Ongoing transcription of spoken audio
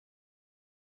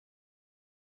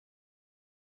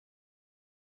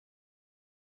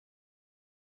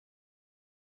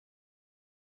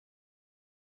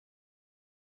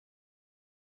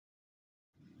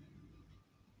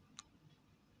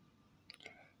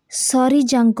Sorry,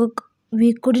 Jungkook,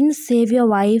 we couldn't save your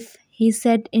wife, he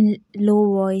said in low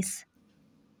voice.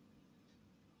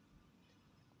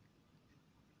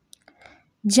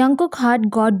 Jungkook's heart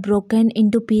got broken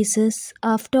into pieces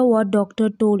after what doctor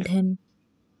told him.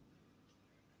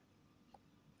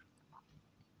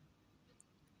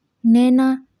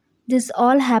 Nena, this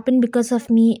all happened because of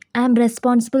me. I'm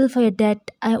responsible for your death.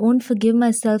 I won't forgive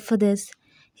myself for this.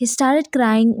 He started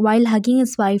crying while hugging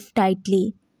his wife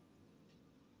tightly.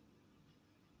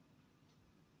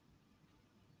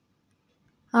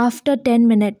 After 10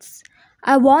 minutes,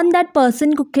 I warned that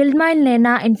person who killed my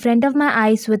Nena in front of my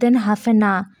eyes within half an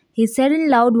hour, he said in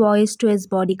loud voice to his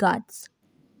bodyguards.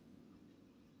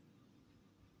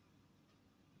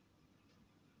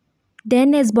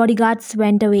 Then his bodyguards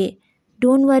went away.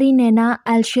 Don't worry, Nena,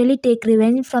 I'll surely take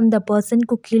revenge from the person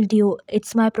who killed you.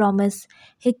 It's my promise.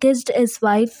 He kissed his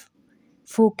wife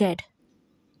forehead.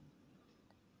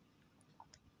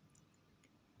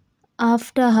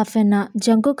 After half an hour,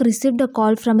 Jungkook received a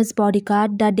call from his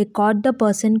bodyguard that they caught the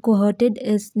person who hurted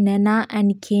his Nena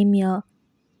and came here.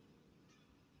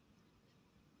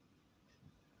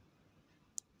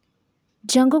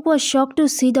 Jungkook was shocked to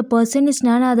see the person is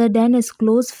none other than his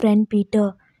close friend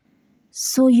Peter.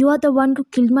 So you are the one who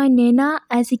killed my Nena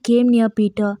as he came near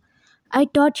Peter. I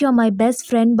thought you are my best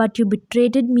friend but you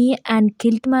betrayed me and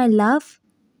killed my love.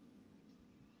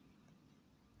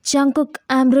 Jungkook,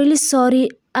 I'm really sorry.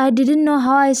 I didn't know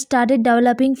how I started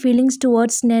developing feelings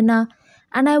towards Nena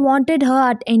and I wanted her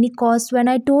at any cost. When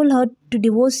I told her to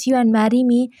divorce you and marry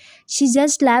me, she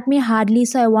just slapped me hardly,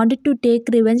 so I wanted to take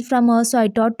revenge from her, so I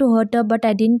thought to hurt her, but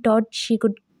I didn't thought she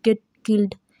could get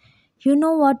killed. You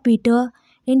know what, Peter?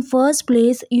 In first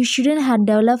place, you shouldn't have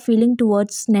developed feeling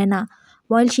towards Nena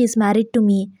while she is married to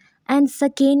me. And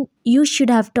second, you should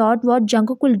have thought what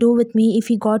Jungkook will do with me if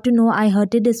he got to know I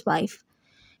hurted his wife.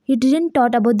 He didn't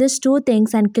thought about these two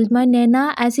things and killed my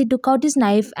Nena as he took out his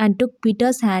knife and took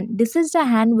Peter's hand. This is the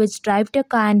hand which drove the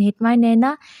car and hit my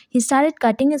Nena. He started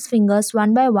cutting his fingers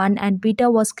one by one and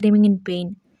Peter was screaming in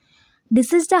pain.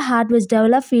 This is the heart which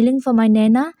developed feeling for my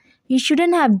Nena. You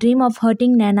shouldn't have dreamed of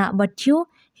hurting Nena, but you.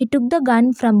 He took the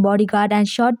gun from bodyguard and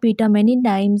shot Peter many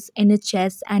times in his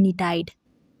chest and he died.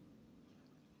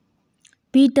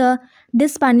 Peter,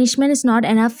 this punishment is not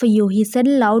enough for you, he said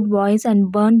in a loud voice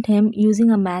and burned him using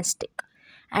a matchstick.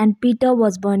 And Peter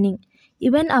was burning.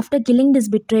 Even after killing this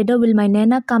betrayer, will my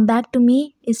Nena come back to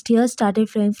me? His tears started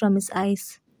flowing from his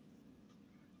eyes.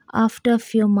 After a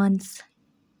few months,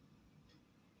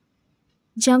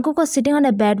 Jungkook was sitting on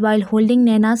a bed while holding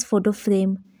Nena's photo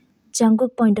frame.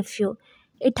 Jungkook point of view.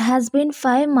 It has been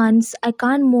 5 months. I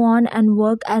can't move on and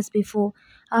work as before.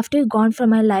 After you gone from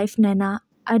my life, Nena,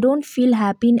 I don't feel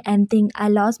happy in anything. I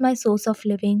lost my source of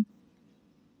living.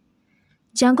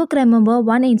 Jungkook remembered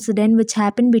one incident which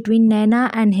happened between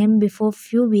Nena and him before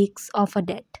few weeks of her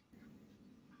death.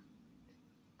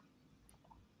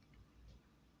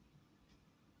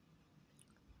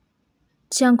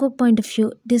 Jungkook point of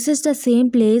view. This is the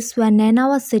same place where Nena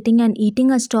was sitting and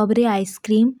eating a strawberry ice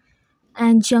cream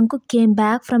and Jungkook came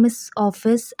back from his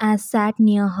office and sat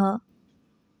near her.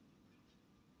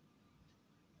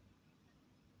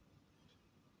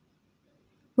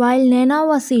 While Nena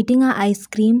was eating her ice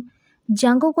cream,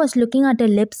 Jungkook was looking at her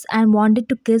lips and wanted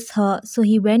to kiss her, so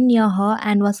he went near her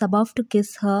and was about to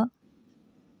kiss her.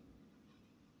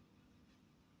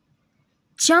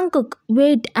 Jungkook,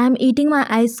 wait, I'm eating my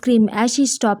ice cream as she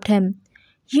stopped him.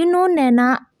 You know,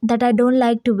 Nena, that I don't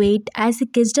like to wait as he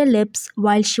kissed her lips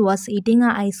while she was eating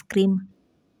her ice cream.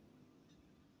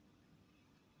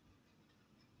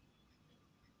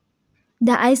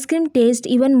 The ice cream tastes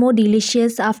even more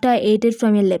delicious after I ate it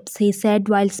from your lips, he said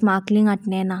while smiling at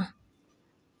Nena.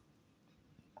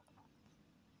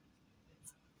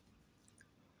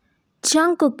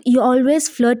 Jungkook, you always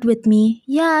flirt with me.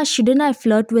 Yeah, shouldn't I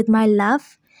flirt with my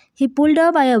love? He pulled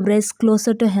her by her wrist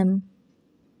closer to him.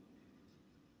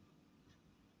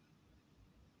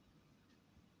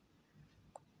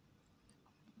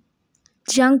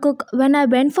 Jungkook, when I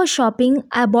went for shopping,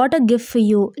 I bought a gift for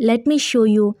you. Let me show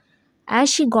you. As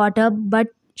she got up, but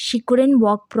she couldn't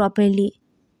walk properly.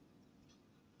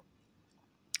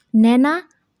 Nena,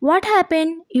 what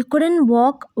happened? You couldn't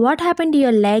walk? What happened to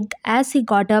your leg? As he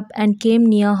got up and came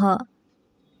near her.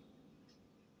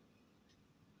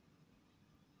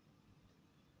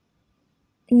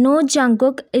 No,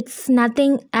 Jungkook, it's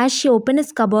nothing. As she opened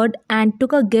his cupboard and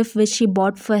took a gift which she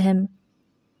bought for him.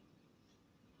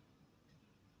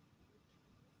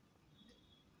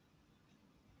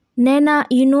 Nena,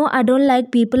 you know I don't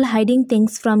like people hiding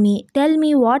things from me. Tell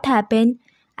me what happened.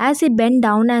 As he bent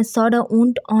down and saw the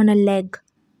wound on her leg.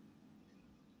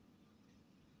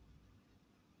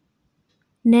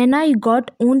 Nena, you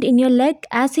got wound in your leg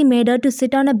as he made her to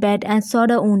sit on a bed and saw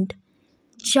the wound.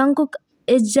 Jungkook,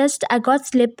 it's just I got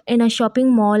slipped in a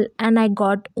shopping mall and I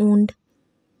got wound.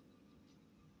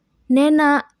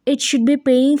 Nena, it should be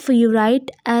paying for you, right?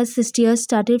 As his tears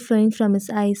started flowing from his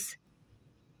eyes.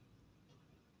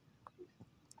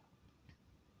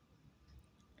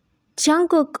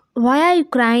 Jungkook, why are you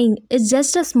crying? It's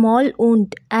just a small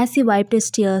wound as he wiped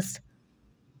his tears.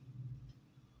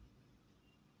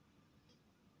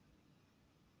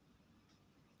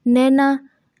 Nena,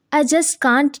 I just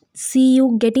can't see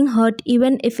you getting hurt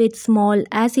even if it's small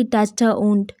as he touched her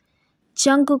wound.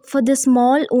 Jungkook, for the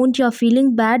small wound you're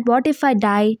feeling bad, what if I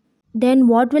die? Then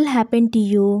what will happen to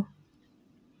you?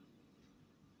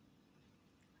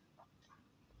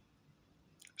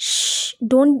 Shh,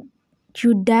 don't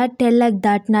you dare tell like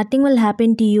that. Nothing will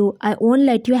happen to you. I won't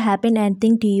let you happen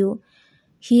anything to you.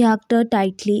 He hugged her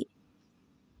tightly.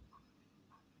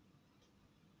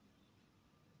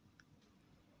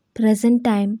 Present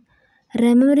time.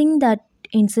 Remembering that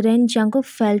incident, Jungkook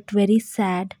felt very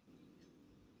sad.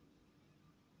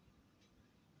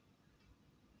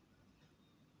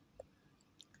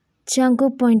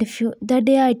 Jungkook point of view. The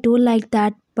day I told like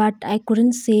that, but I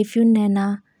couldn't save you,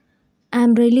 Nana.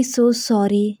 I'm really so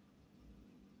sorry.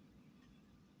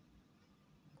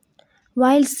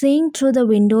 While seeing through the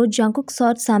window, Jungkook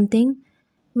saw something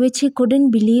which he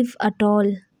couldn't believe at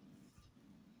all.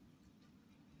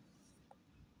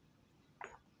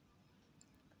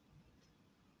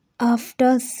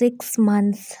 After 6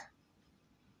 months.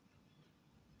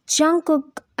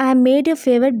 Jungkook, I made your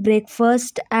favorite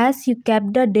breakfast as you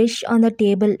kept the dish on the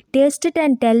table. Taste it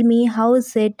and tell me how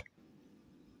is it.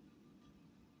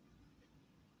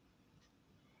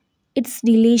 It's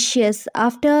delicious.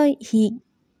 After he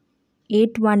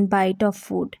ate one bite of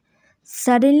food,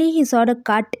 suddenly he saw a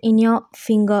cut in your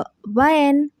finger.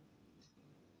 Why?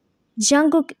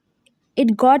 Jungkook,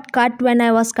 it got cut when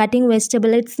I was cutting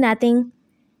vegetable. It's nothing.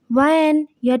 Why?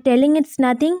 You're telling it's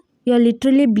nothing? You're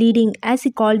literally bleeding, as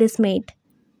he called his mate.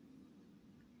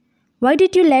 Why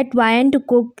did you let Vian to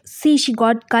cook? See, she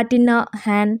got cut in her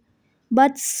hand.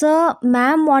 But sir,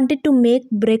 ma'am wanted to make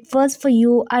breakfast for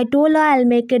you. I told her I'll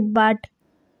make it, but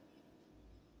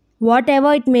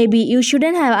whatever it may be, you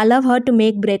shouldn't have allowed her to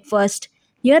make breakfast.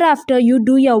 Hereafter, you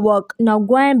do your work. Now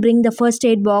go and bring the first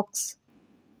aid box.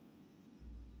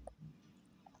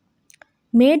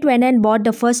 Mate went and bought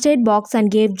the first aid box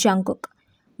and gave Jungkook.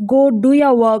 Go do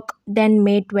your work. Then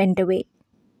mate went away.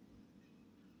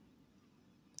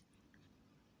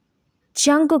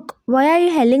 Jungkook, why are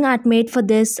you yelling at mate for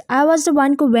this? I was the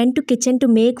one who went to kitchen to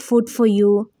make food for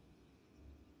you.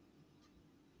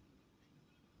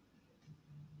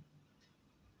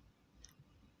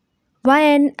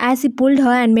 Ryan, as he pulled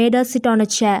her and made her sit on a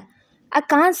chair. I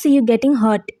can't see you getting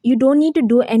hurt. You don't need to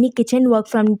do any kitchen work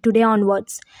from today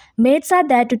onwards. Maids are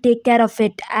there to take care of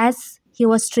it as he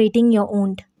was straightening your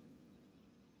wound.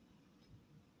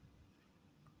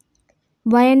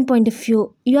 Ryan point of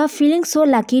view, you are feeling so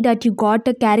lucky that you got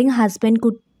a caring husband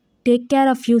who could take care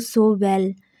of you so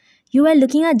well. You were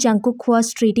looking at Jungkook who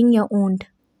was treating your wound.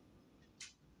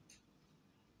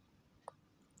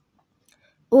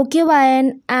 Okay,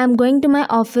 Ryan, I'm going to my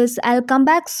office. I'll come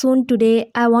back soon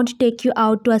today. I want to take you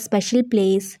out to a special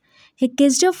place. He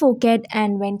kissed her forehead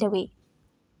and went away.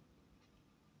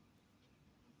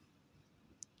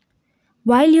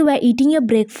 While you were eating your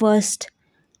breakfast,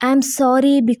 I'm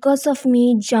sorry because of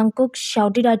me, Jungkook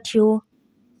shouted at you.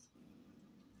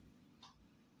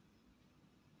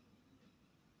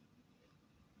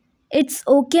 It's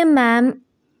okay, ma'am.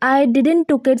 I didn't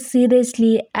took it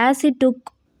seriously as he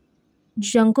took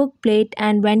Jungkook plate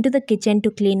and went to the kitchen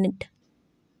to clean it.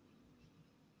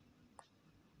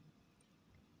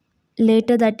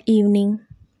 Later that evening,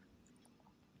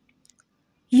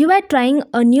 you were trying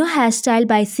a new hairstyle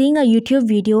by seeing a YouTube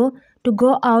video to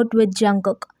go out with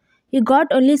Jungkook. You got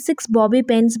only 6 bobby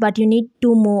pins but you need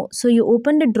 2 more, so you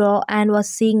opened a drawer and was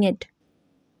seeing it.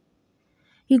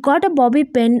 You got a bobby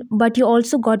pin but you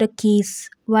also got a keys.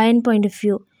 One point of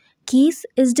view. Keys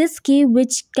is this key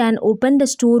which can open the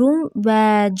storeroom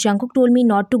where Jungkook told me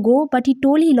not to go, but he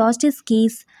told he lost his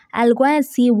keys. I'll go and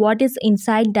see what is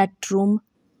inside that room.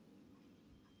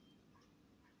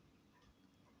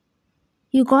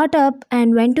 You got up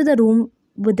and went to the room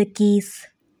with the keys.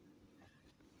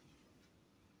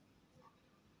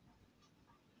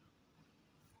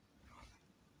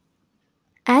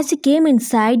 As you came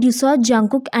inside, you saw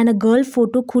Jungkook and a girl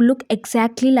photo who looked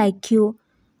exactly like you.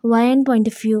 One point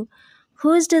of view.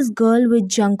 Who is this girl with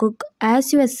Jungkook?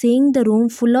 As you were seeing the room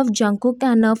full of Jungkook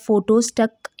and a photo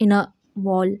stuck in a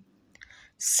wall.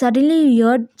 Suddenly you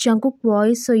heard Jungkook's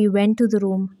voice, so you went to the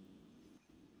room.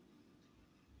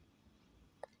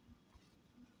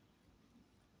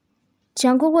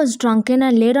 Jungkook was drunken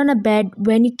and laid on a bed.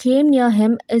 When you came near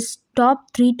him, his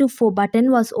top 3 to 4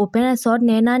 button was open. I saw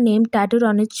Nena name tattooed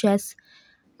on his chest,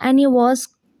 and he was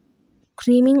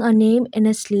screaming a name in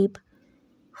his sleep.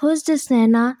 Who's this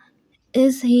Nena?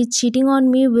 Is he cheating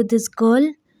on me with this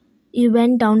girl? He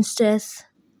went downstairs.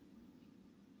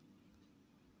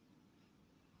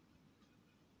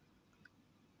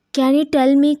 Can you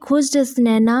tell me who's this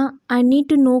Nena? I need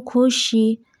to know who's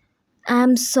she.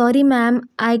 I'm sorry, ma'am.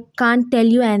 I can't tell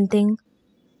you anything.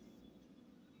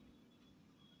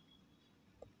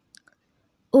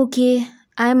 Okay,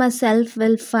 I myself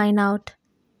will find out.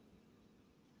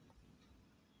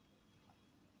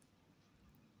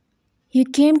 You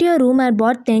came to your room and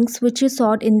bought things which you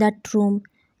saw in that room,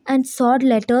 and saw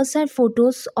letters and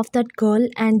photos of that girl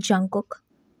and Jungkook.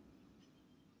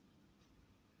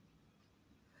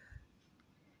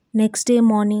 Next day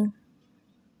morning,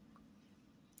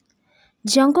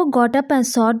 Jungkook got up and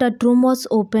saw that room was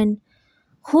open.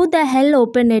 Who the hell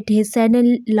opened it? He said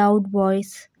in a loud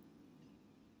voice.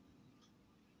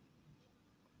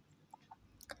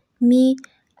 Me,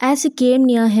 as he came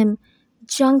near him.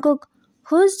 Jungkook,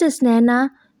 who's this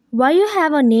Nana? Why you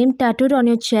have a name tattooed on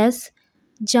your chest?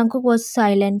 Jungkook was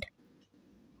silent.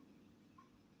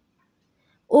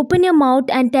 Open your mouth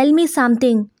and tell me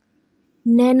something.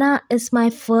 Nana is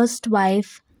my first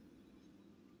wife.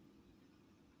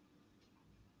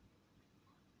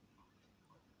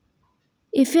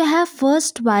 If you have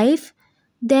first wife,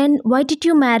 then why did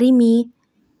you marry me?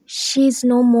 She's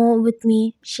no more with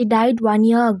me. She died 1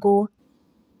 year ago.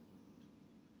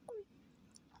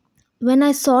 When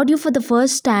I saw you for the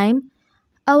first time,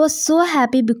 I was so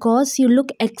happy because you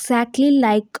look exactly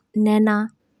like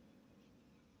Nana.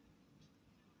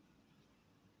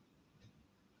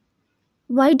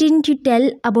 Why didn't you tell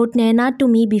about Nana to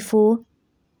me before?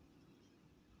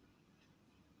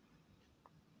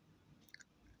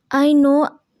 I know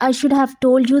I should have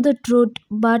told you the truth,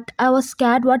 but I was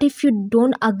scared. What if you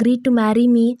don't agree to marry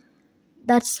me?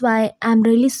 That's why I'm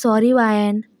really sorry,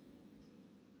 Ryan.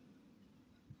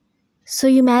 So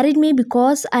you married me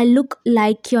because I look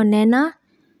like your Nana?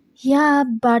 Yeah,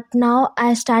 but now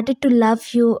I started to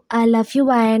love you. I love you,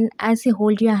 Ryan, as I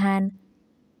hold your hand.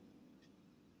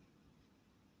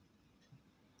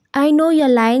 I know you're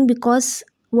lying because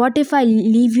what if I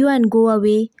leave you and go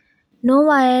away? No,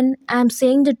 Ryan, I'm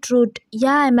saying the truth.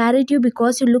 Yeah, I married you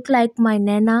because you look like my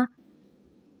Nana.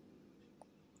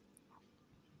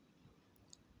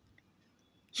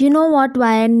 You know what,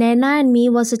 Ryan? Nana and me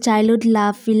was a childhood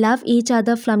love. We loved each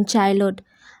other from childhood.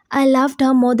 I loved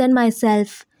her more than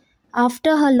myself.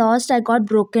 After her loss, I got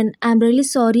broken. I'm really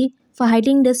sorry for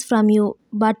hiding this from you.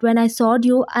 But when I saw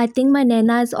you, I think my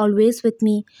Nana is always with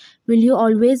me. Will you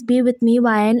always be with me,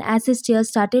 Ryan? As his tears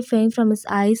started flowing from his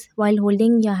eyes while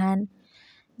holding your hand.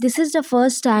 This is the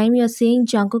first time you're seeing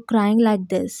Jungkook crying like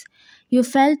this. You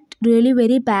felt really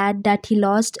very bad that he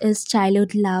lost his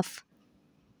childhood love.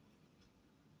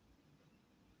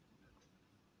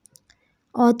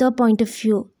 Author point of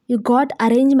view. You got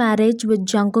arranged marriage with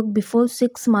Jungkook before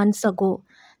 6 months ago.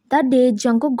 That day,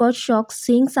 Jungkook got shocked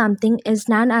seeing something is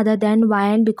none other than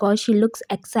Ryan because she looks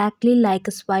exactly like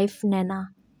his wife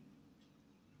Nana.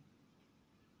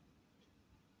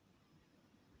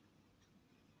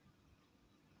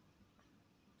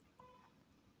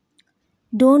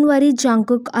 Don't worry,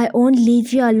 Jungkook, I won't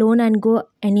leave you alone and go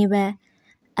anywhere.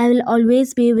 I will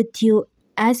always be with you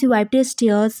as he wiped his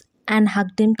tears and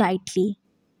hugged him tightly.